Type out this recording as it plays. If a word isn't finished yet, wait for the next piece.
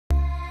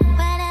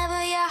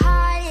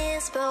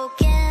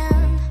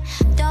spoken.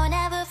 Don't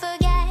ever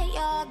forget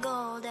you're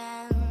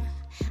golden.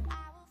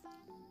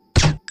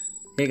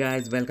 Hey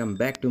guys, welcome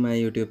back to my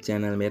YouTube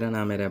channel. मेरा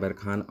नाम है रैबर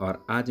खान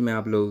और आज मैं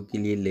आप लोगों के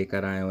लिए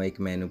लेकर आया हूँ एक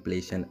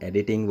मैनिपुलेशन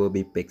एडिटिंग, वो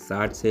भी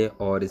पिक्सार्ट से।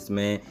 और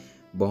इसमें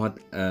बहुत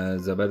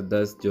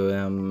ज़बरदस्त जो है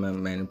हम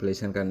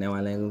मैनिपुलेशन करने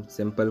वाले हैं,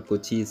 सिंपल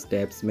कुछ ही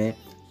स्टेप्स में।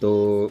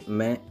 तो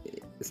मैं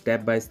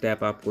स्टेप बाय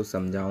स्टेप आपको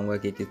समझाऊंगा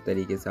कि किस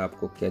तरीके से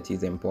आपको क्या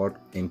चीज़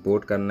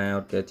इंपोर्ट करना है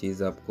और क्या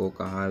चीज़ आपको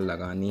कहाँ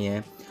लगानी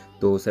है।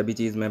 तो सभी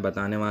चीज़ मैं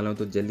बताने वाला हूँ।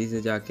 तो जल्दी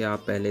से जाके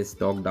आप पहले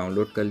स्टॉक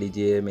डाउनलोड कर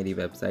लीजिए। मेरी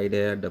वेबसाइट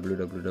है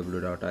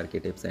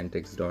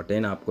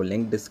www.architectsandtricks.in, आपको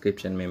लिंक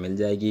डिस्क्रिप्शन में मिल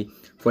जाएगी।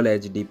 Full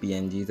HD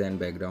PNGs and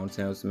backgrounds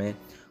हैं उसमें।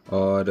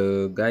 और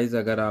गाइज़,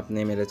 अगर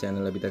आपने मेरा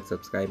चैनल अभी तक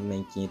सब्सक्राइब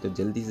नहीं किए तो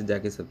जल्दी से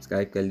जाके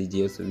सब्सक्राइब कर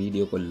लीजिए। उस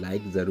वीडियो को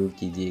लाइक ज़रूर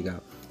कीजिएगा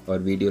और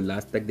वीडियो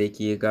लास्ट तक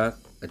देखिएगा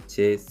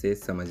अच्छे से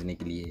समझने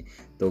के लिए।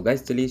 तो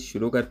गाइस चलिए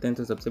शुरू करते हैं।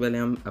 तो सबसे पहले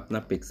हम अपना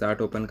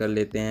पिक्सार्ट ओपन कर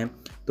लेते हैं।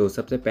 तो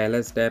सबसे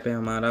पहला स्टेप है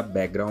हमारा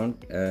बैकग्राउंड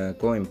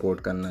को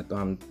इंपोर्ट करना। तो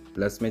हम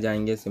प्लस में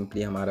जाएंगे,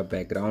 सिंपली हमारा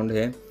बैकग्राउंड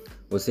है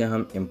उसे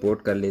हम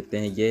इंपोर्ट कर लेते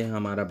हैं। ये है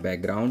हमारा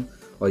बैकग्राउंड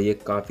और ये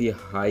काफ़ी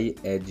हाई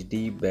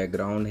HD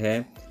बैकग्राउंड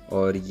है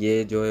और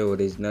ये जो है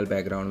ओरिजिनल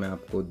बैकग्राउंड मैं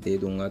आपको दे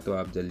दूंगा, तो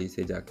आप जल्दी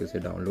से जाके उसे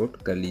डाउनलोड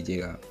कर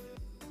लीजिएगा।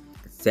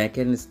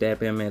 सेकेंड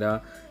स्टेप है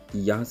मेरा कि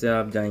यहाँ से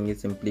आप जाएंगे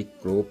सिंपली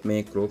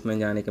क्रोप में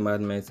जाने के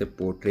बाद मैं इसे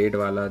पोर्ट्रेट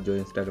वाला जो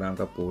इंस्टाग्राम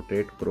का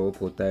पोर्ट्रेट क्रोप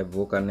होता है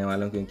वो करने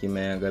वाला हूँ, क्योंकि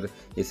मैं अगर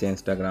इसे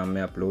इंस्टाग्राम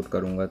में अपलोड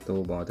करूँगा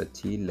तो बहुत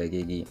अच्छी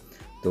लगेगी।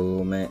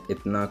 तो मैं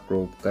इतना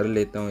क्रोप कर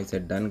लेता हूँ, इसे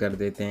डन कर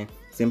देते हैं।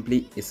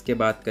 सिंपली इसके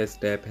बाद का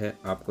स्टेप है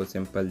आपको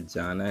सिंपल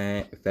जाना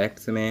है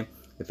इफ़ेक्ट्स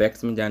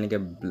में जाने के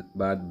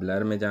बाद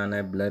ब्लर में जाना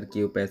है। ब्लर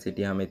की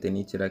ओपेसिटी हम इतने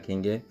नीचे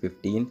रखेंगे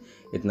 15,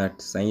 इतना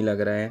सही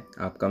लग रहा है।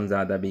 आप कम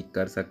ज़्यादा भी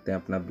कर सकते हैं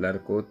अपना ब्लर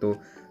को, तो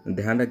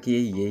ध्यान रखिए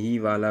यही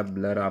वाला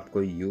ब्लर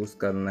आपको यूज़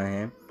करना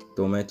है।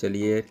 तो मैं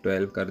चलिए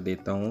 12 कर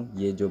देता हूँ।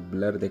 ये जो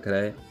ब्लर दिख रहा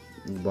है,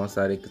 बहुत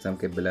सारे किस्म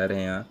के ब्लर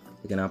हैं यहाँ,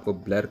 लेकिन आपको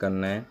ब्लर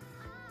करना है।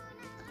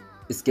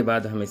 इसके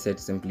बाद हम इसे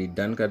सिंपली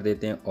डन कर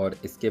देते हैं और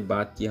इसके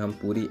बाद की हम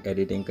पूरी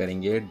एडिटिंग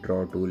करेंगे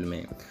ड्रॉ टूल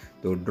में।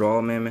 तो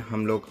ड्रॉ में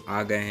हम लोग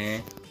आ गए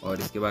हैं और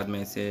इसके बाद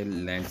मैं इसे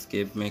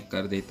लैंडस्केप में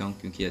कर देता हूं,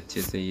 क्योंकि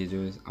अच्छे से ये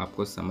जो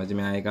आपको समझ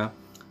में आएगा।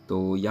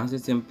 तो यहाँ से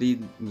सिंपली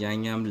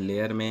जाएंगे हम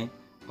लेयर में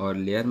और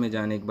लेयर में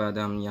जाने के बाद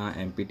हम यहाँ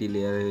MPT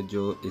लेयर है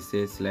जो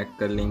इसे सिलेक्ट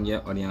कर लेंगे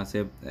और यहाँ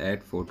से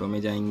ऐड फोटो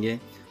में जाएंगे।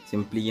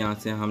 सिंपली यहाँ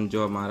से हम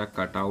जो हमारा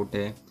कटआउट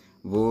है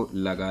वो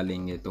लगा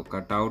लेंगे। तो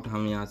कटआउट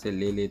हम यहाँ से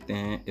ले लेते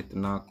हैं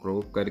इतना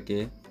क्रॉप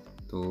करके,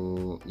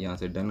 तो यहाँ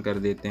से डन कर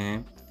देते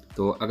हैं।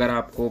 तो अगर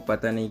आपको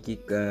पता नहीं कि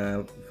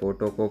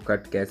फ़ोटो को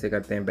कट कैसे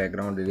करते हैं,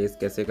 बैकग्राउंड इरेज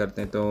कैसे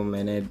करते हैं, तो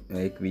मैंने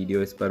एक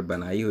वीडियो इस पर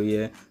बनाई हुई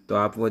है, तो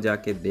आप वो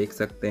जाके देख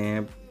सकते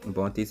हैं।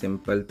 बहुत ही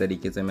सिंपल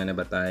तरीके से मैंने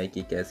बताया है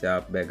कि कैसे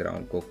आप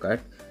बैकग्राउंड को कट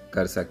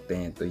कर सकते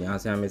हैं। तो यहाँ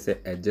से हम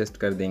इसे एडजस्ट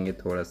कर देंगे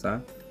थोड़ा सा,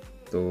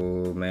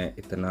 तो मैं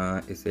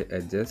इतना इसे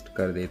एडजस्ट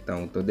कर देता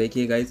हूँ। तो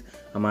देखिए गाइस,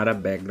 हमारा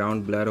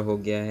बैकग्राउंड ब्लर हो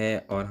गया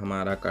है और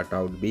हमारा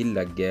कटआउट भी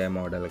लग गया है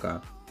मॉडल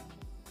का।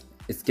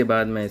 इसके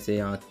बाद मैं इसे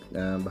यहाँ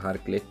बाहर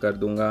क्लिक कर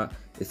दूँगा।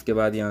 इसके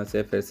बाद यहाँ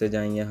से फिर से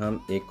जाएंगे,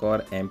 हम एक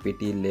और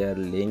MPT लेयर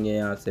लेंगे।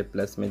 यहाँ से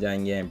प्लस में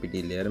जाएंगे,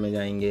 MPT लेयर में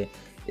जाएंगे।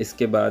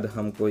 इसके बाद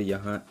हमको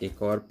यहाँ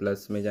एक और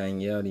प्लस में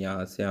जाएंगे और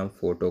यहाँ से हम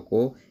फ़ोटो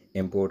को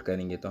इंपोर्ट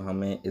करेंगे। तो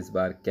हमें इस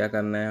बार क्या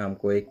करना है,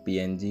 हमको एक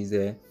PNG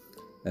है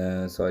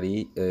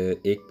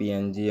एक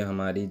PNG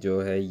हमारी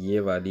जो है ये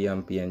वाली,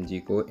 हम PNG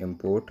को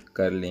इंपोर्ट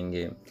कर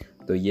लेंगे।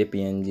 तो ये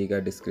PNG का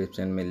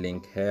डिस्क्रिप्शन में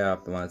लिंक है,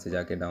 आप वहाँ से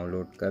जाके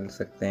डाउनलोड कर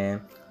सकते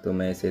हैं। तो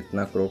मैं इसे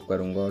इतना क्रॉप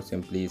करूँगा और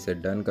सिंपली इसे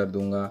डन कर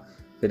दूँगा।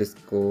 फिर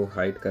इसको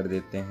हाइड कर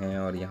देते हैं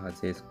और यहाँ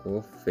से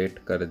इसको फिट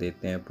कर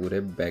देते हैं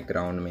पूरे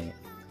बैकग्राउंड में।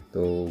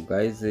 तो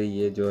गाइज़,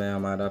 ये जो है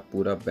हमारा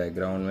पूरा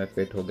बैकग्राउंड में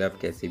फिट हो गया। आप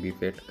कैसे भी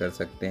फिट कर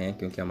सकते हैं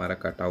क्योंकि हमारा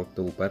कटआउट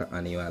तो ऊपर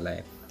आने वाला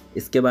है।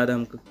 इसके बाद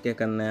हमको क्या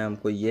करना है,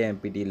 हमको ये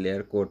MPT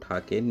लेयर को उठा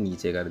के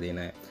नीचे कर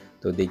देना है।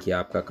 तो देखिए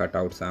आपका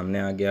कटआउट सामने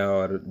आ गया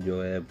और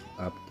जो है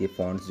आपके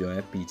फॉन्ट्स जो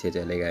हैं पीछे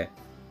चले गए।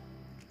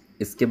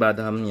 इसके बाद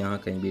हम यहाँ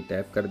कहीं भी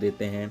टैप कर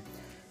देते हैं।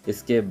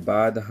 इसके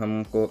बाद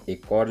हमको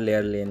एक और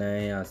लेयर लेना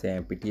है, यहाँ से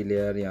MPT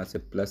लेयर, यहाँ से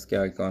प्लस के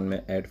आइकॉन में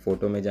ऐड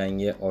फोटो में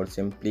जाएंगे और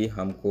सिंपली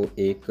हमको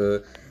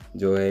एक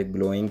जो है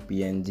ग्लोइंग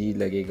PNG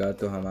लगेगा।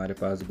 तो हमारे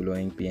पास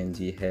ग्लोइंग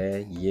PNG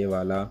है ये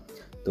वाला,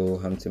 तो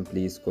हम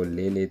सिंपली इसको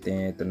ले लेते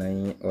हैं इतना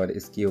ही और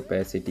इसकी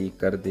ओपेसिटी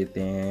कर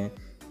देते हैं।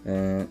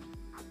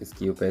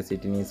 इसकी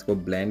ओपेसिटी नहीं, इसको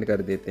ब्लेंड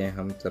कर देते हैं।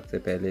 हम सबसे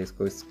पहले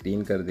इसको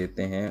स्क्रीन कर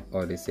देते हैं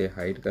और इसे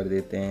हाइड कर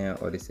देते हैं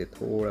और इसे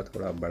थोड़ा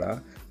थोड़ा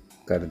बड़ा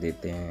कर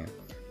देते हैं।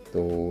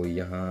 तो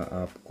यहाँ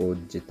आपको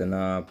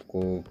जितना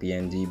आपको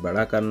PNG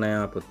बड़ा करना है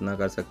आप उतना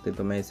कर सकते हैं।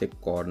 तो मैं इसे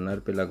कॉर्नर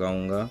पे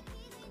लगाऊंगा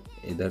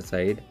इधर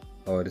साइड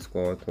और इसको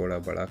और थोड़ा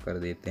बड़ा कर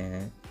देते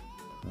हैं।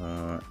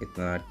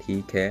 इतना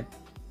ठीक है।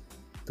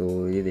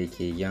 तो ये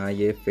देखिए यहाँ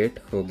ये फिट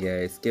हो गया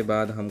है। इसके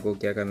बाद हमको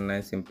क्या करना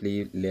है,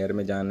 सिंपली लेयर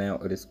में जाना है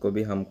और इसको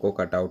भी हमको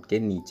कटआउट के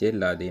नीचे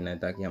ला देना है,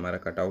 ताकि हमारा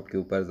कटआउट के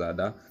ऊपर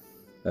ज़्यादा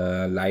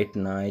लाइट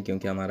ना आए,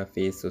 क्योंकि हमारा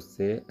फेस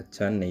उससे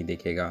अच्छा नहीं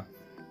दिखेगा।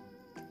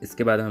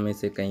 इसके बाद हमें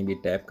इसे कहीं भी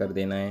टैप कर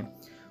देना है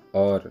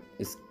और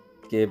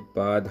इसके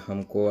बाद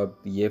हमको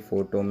अब ये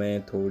फ़ोटो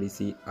में थोड़ी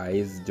सी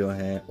आइज़ जो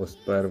हैं उस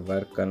पर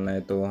वर्क करना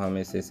है, तो हम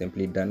इसे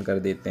सिंपली डन कर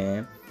देते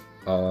हैं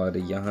और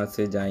यहाँ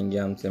से जाएंगे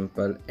हम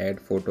सिंपल ऐड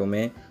फ़ोटो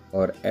में।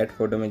 और ऐड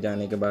फ़ोटो में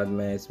जाने के बाद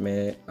मैं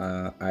इसमें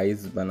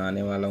आइज़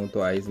बनाने वाला हूँ।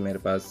 तो आइज़ मेरे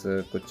पास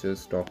कुछ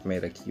स्टॉक में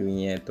रखी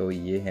हुई हैं, तो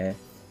ये है,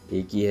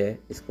 एक ही है।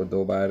 इसको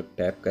 2 बार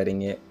टैप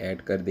करेंगे,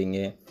 ऐड कर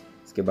देंगे।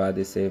 इसके बाद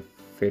इसे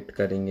फिट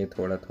करेंगे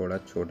थोड़ा थोड़ा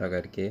छोटा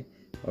करके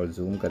और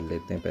जूम कर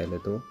लेते हैं। पहले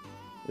तो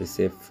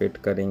इसे फिट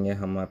करेंगे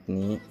हम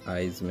अपनी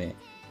आइज़ में,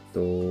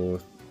 तो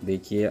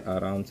देखिए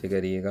आराम से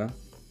करिएगा।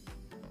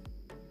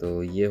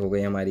 तो ये हो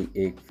गई हमारी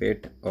एक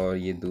फिट और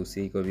ये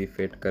दूसरी को भी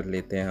फिट कर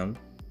लेते हैं हम,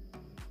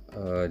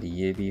 और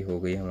ये भी हो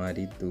गई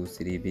हमारी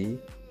दूसरी भी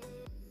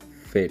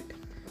फिट।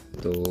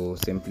 तो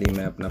सिंपली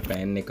मैं अपना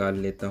पेन निकाल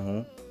लेता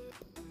हूँ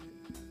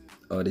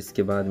और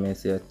इसके बाद मैं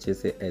इसे अच्छे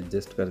से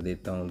एडजस्ट कर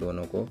देता हूँ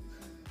दोनों को।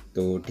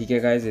 तो ठीक है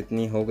गाइस,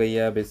 इतनी हो गई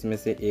है। अब इसमें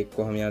से एक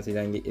को हम यहाँ से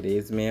जाएंगे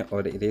इरेज में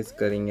और इरेज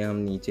करेंगे हम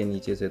नीचे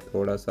नीचे से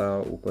थोड़ा सा,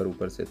 ऊपर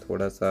ऊपर से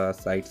थोड़ा सा,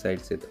 साइड साइड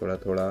से थोड़ा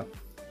थोड़ा।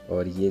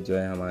 और ये जो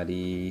है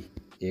हमारी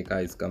एक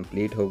आइज़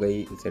कंप्लीट हो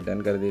गई, इसे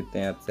डन कर देते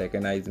हैं। अब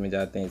सेकंड आइज़ में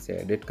जाते हैं, इसे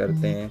एडिट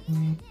करते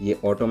हैं। ये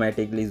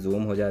ऑटोमेटिकली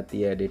जूम हो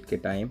जाती है एडिट के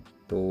टाइम,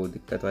 तो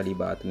दिक्कत वाली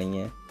बात नहीं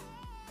है।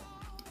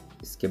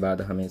 इसके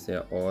बाद हम इसे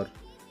और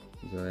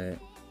जो है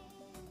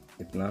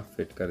इतना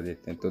फिट कर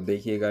देते हैं। तो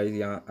देखिए गाइस,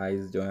 यहाँ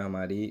आइज़ जो है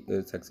हमारी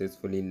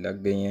सक्सेसफुली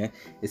लग गई हैं।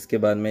 इसके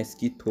बाद मैं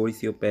इसकी थोड़ी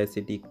सी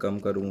ओपेसिटी कम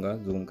करूँगा,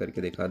 जूम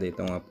करके दिखा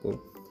देता हूँ आपको।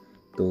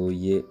 तो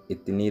ये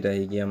इतनी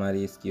रहेगी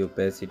हमारी इसकी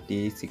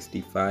ओपेसिटी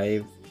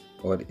 65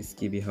 और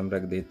इसकी भी हम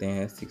रख देते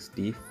हैं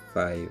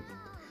 65।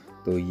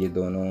 तो ये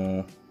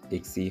दोनों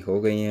एक सी हो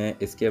गई हैं।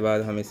 इसके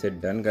बाद हम इसे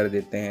डन कर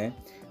देते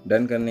हैं।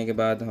 डन करने के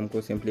बाद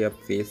हमको सिंपली अब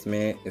फेस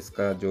में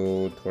इसका जो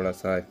थोड़ा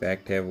सा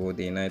इफ़ेक्ट है वो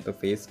देना है। तो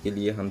फेस के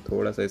लिए हम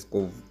थोड़ा सा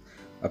इसको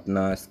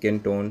अपना स्किन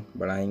टोन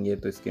बढ़ाएंगे।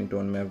 तो स्किन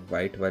टोन में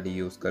वाइट वाली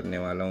यूज़ करने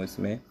वाला हूँ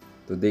इसमें।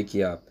 तो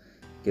देखिए आप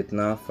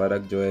कितना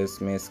फ़र्क जो है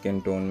इसमें स्किन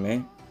टोन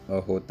में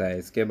होता है।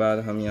 इसके बाद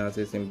हम यहाँ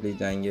से सिंपली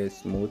जाएंगे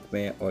स्मूथ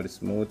में और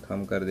स्मूथ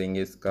हम कर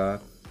देंगे इसका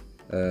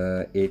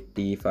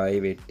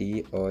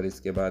 85-80 और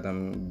इसके बाद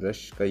हम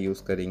ब्रश का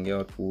यूज़ करेंगे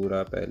और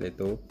पूरा पहले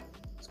तो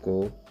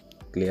इसको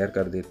क्लियर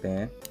कर देते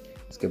हैं।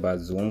 इसके बाद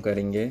जूम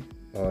करेंगे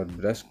और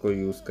ब्रश को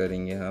यूज़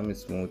करेंगे हम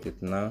स्मूथ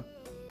इतना,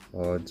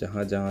 और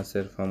जहाँ जहाँ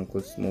सिर्फ हमको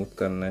स्मूथ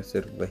करना है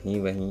सिर्फ वहीं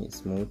वहीं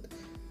स्मूथ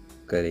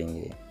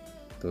करेंगे।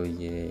 तो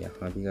ये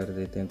यहाँ भी कर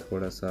देते हैं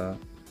थोड़ा सा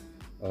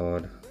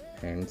और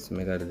हैंड्स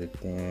में कर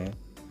देते हैं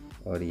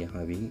और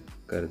यहाँ भी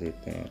कर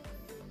देते हैं।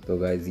 तो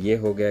गाइज़ ये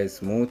हो गया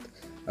स्मूथ।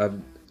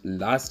 अब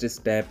लास्ट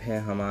स्टेप है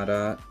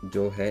हमारा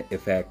जो है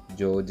इफ़ेक्ट,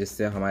 जो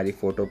जिससे हमारी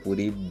फ़ोटो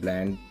पूरी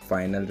ब्लेंड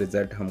फाइनल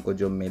रिज़ल्ट हमको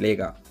जो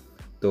मिलेगा।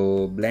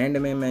 तो ब्लेंड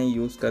में मैं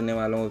यूज़ करने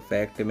वाला हूँ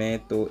इफ़ेक्ट में।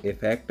 तो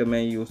इफ़ेक्ट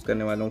में यूज़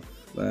करने वाला हूँ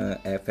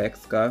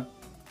एफएक्स का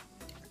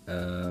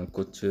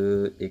कुछ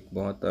एक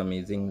बहुत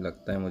अमेजिंग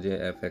लगता है मुझे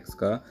एफएक्स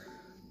का,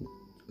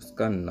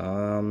 उसका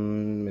नाम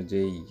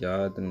मुझे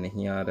याद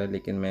नहीं आ रहा है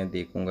लेकिन मैं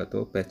देखूँगा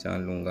तो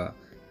पहचान लूँगा।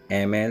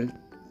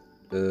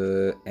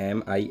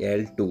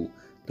 MIL2।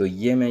 तो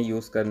ये मैं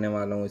यूज़ करने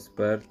वाला हूँ इस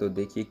पर। तो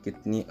देखिए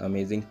कितनी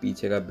अमेजिंग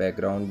पीछे का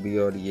बैकग्राउंड भी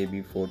और ये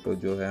भी फ़ोटो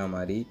जो है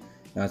हमारी,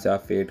 यहाँ से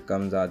आप फेड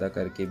कम ज़्यादा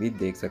करके भी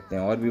देख सकते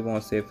हैं। और भी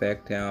बहुत से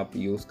इफ़ेक्ट हैं, आप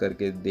यूज़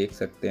करके देख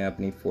सकते हैं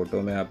अपनी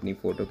फ़ोटो में, अपनी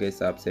फ़ोटो के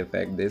हिसाब से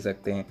इफ़ेक्ट दे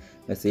सकते हैं।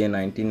 वैसे ये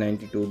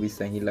 1992 भी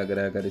सही लग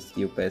रहा है अगर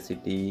इसकी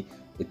ओपेसिटी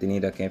इतनी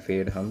रखें,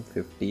 फेड हम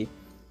 50।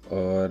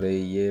 और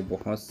ये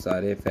बहुत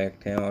सारे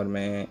इफ़ेक्ट हैं और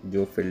मैं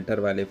जो फ़िल्टर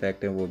वाले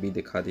इफ़ेक्ट हैं वो भी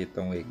दिखा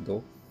देता हूँ एक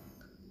दो।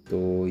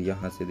 तो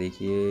यहाँ से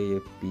देखिए ये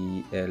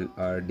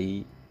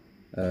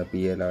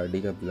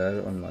PLRD का ब्लर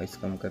और नॉइस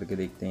कम करके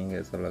देखते हैं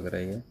कैसा लग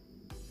रहा है।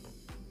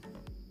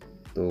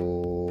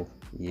 तो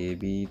ये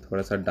भी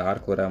थोड़ा सा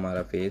डार्क हो रहा है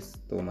हमारा फेस,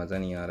 तो मज़ा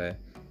नहीं आ रहा है।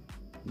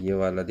 ये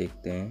वाला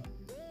देखते हैं,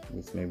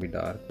 इसमें भी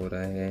डार्क हो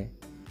रहा है।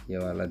 ये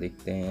वाला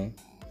देखते हैं,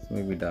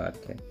 इसमें भी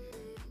डार्क है।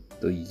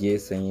 तो ये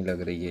सही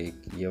लग रही है,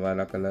 एक ये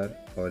वाला कलर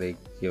और एक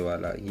ये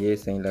वाला, ये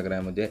सही लग रहा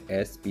है मुझे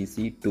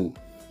SPC2।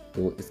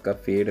 तो इसका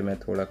फेड मैं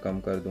थोड़ा कम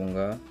कर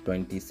दूंगा,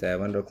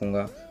 27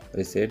 रखूँगा और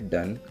इसे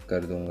डन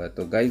कर दूंगा।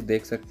 तो गाइस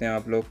देख सकते हैं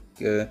आप लोग,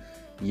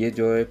 ये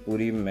जो है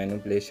पूरी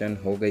मैनिपुलेशन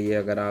हो गई है।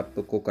 अगर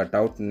आपको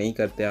कटआउट नहीं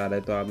करते आ रहा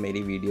है तो आप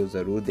मेरी वीडियो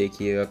ज़रूर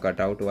देखिएगा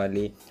कटआउट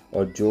वाली।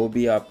 और जो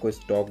भी आपको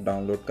स्टॉक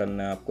डाउनलोड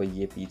करना है, आपको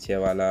ये पीछे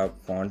वाला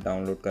फॉन्ट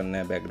डाउनलोड करना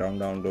है, बैकग्राउंड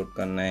डाउनलोड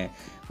करना है,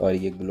 और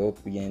ये ग्लोब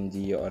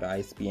PNG और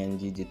आइस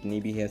PNG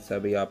जितनी भी है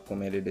सभी आपको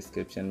मेरे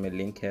डिस्क्रिप्शन में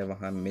लिंक है,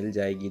 वहाँ मिल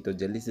जाएगी। तो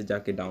जल्दी से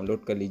जाके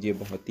डाउनलोड कर लीजिए।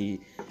 बहुत ही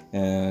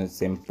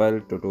सिंपल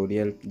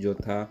ट्यूटोरियल जो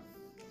था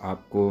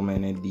आपको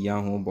मैंने दिया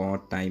हूँ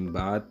बहुत टाइम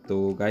बाद। तो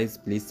गाइज़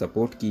प्लीज़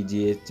सपोर्ट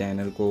कीजिए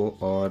चैनल को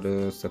और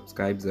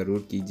सब्सक्राइब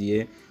ज़रूर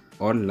कीजिए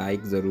और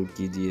लाइक ज़रूर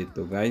कीजिए।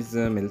 तो गाइज़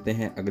मिलते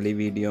हैं अगली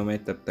वीडियो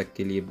में, तब तक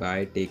के लिए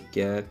बाय, टेक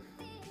केयर,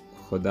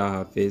 खुदा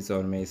हाफिज़।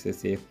 और मैं इसे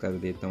सेव कर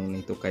देता हूँ,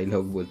 नहीं तो कई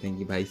लोग बोलते हैं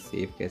कि भाई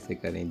सेव कैसे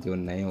करें, जो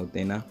नए होते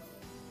हैं ना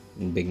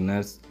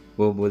बिगनर्स,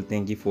 वो बोलते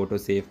हैं कि फ़ोटो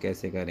सेव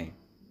कैसे करें।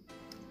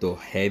 तो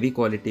हैवी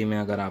क्वालिटी में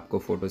अगर आपको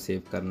फ़ोटो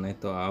सेव करना है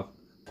तो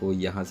आपको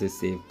यहाँ से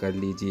सेव कर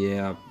लीजिए।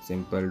 आप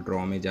सिंपल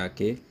ड्रॉ में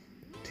जाके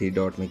 3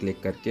 डॉट में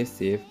क्लिक करके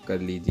सेव कर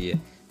लीजिए।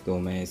 तो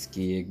मैं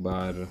इसकी एक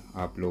बार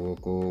आप लोगों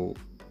को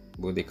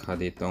वो दिखा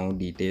देता हूँ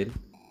डिटेल।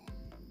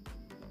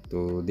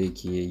 तो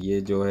देखिए ये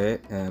जो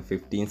है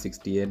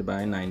 1568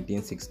 बाय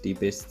 1960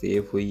 पे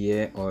सेव हुई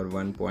है और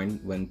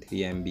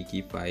 1.13 MB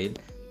की फ़ाइल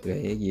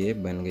रहे ये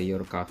बन गई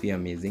और काफ़ी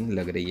अमेजिंग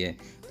लग रही है।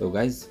 तो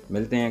गाइज़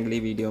मिलते हैं अगली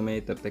वीडियो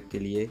में, तब तक के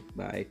लिए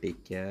बाय, टेक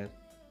केयर,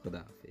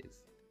 खुदा।